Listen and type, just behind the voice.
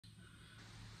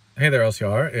Hey there,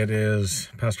 LCR. It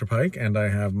is Pastor Pike, and I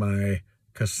have my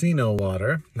casino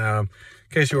water. Now, in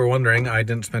case you were wondering, I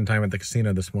didn't spend time at the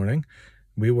casino this morning.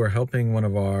 We were helping one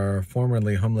of our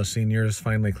formerly homeless seniors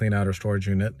finally clean out her storage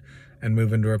unit and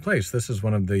move into her place. This is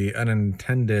one of the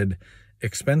unintended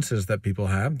expenses that people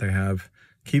have. They have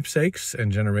keepsakes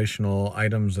and generational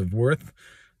items of worth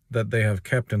that they have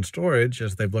kept in storage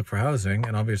as they've looked for housing,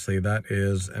 and obviously that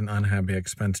is an unhappy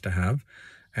expense to have.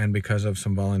 And because of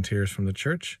some volunteers from the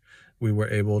church, we were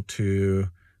able to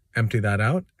empty that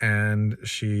out, and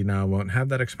she now won't have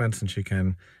that expense and she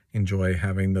can enjoy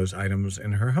having those items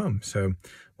in her home. So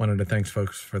wanted to thank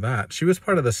folks for that. She was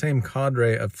part of the same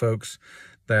cadre of folks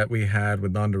that we had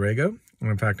with Don Dorego.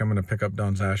 And in fact, I'm going to pick up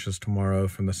Don's ashes tomorrow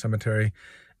from the cemetery.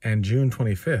 And June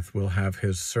 25th, we'll have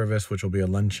his service, which will be a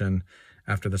luncheon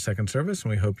after the second service.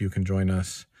 And we hope you can join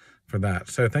us for that.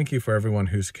 So thank you for everyone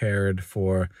who's cared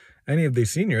for any of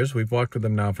these seniors. We've walked with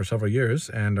them now for several years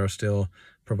and are still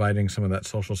providing some of that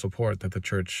social support that the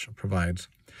church provides.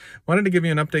 Wanted to give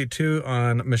you an update too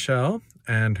on Michelle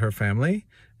and her family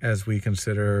as we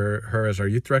consider her as our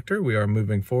youth director. We are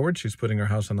moving forward. She's putting her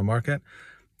house on the market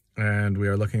and we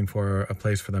are looking for a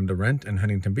place for them to rent in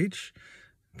Huntington Beach.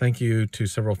 Thank you to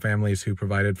several families who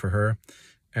provided for her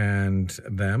and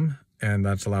them, and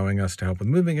that's allowing us to help with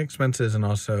moving expenses, and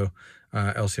also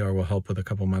LCR will help with a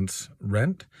couple months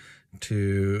rent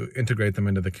to integrate them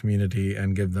into the community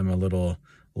and give them a little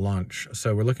launch.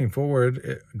 So we're looking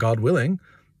forward, God willing,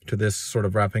 to this sort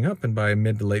of wrapping up, and by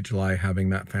mid to late July having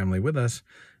that family with us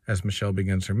as Michelle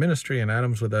begins her ministry, and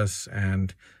Adam's with us,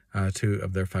 and 2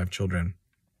 of their 5 children.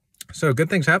 So good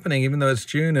things happening. Even though it's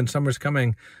June and summer's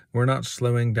coming, we're not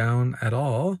slowing down at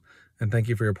all. And thank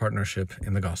you for your partnership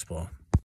in the gospel.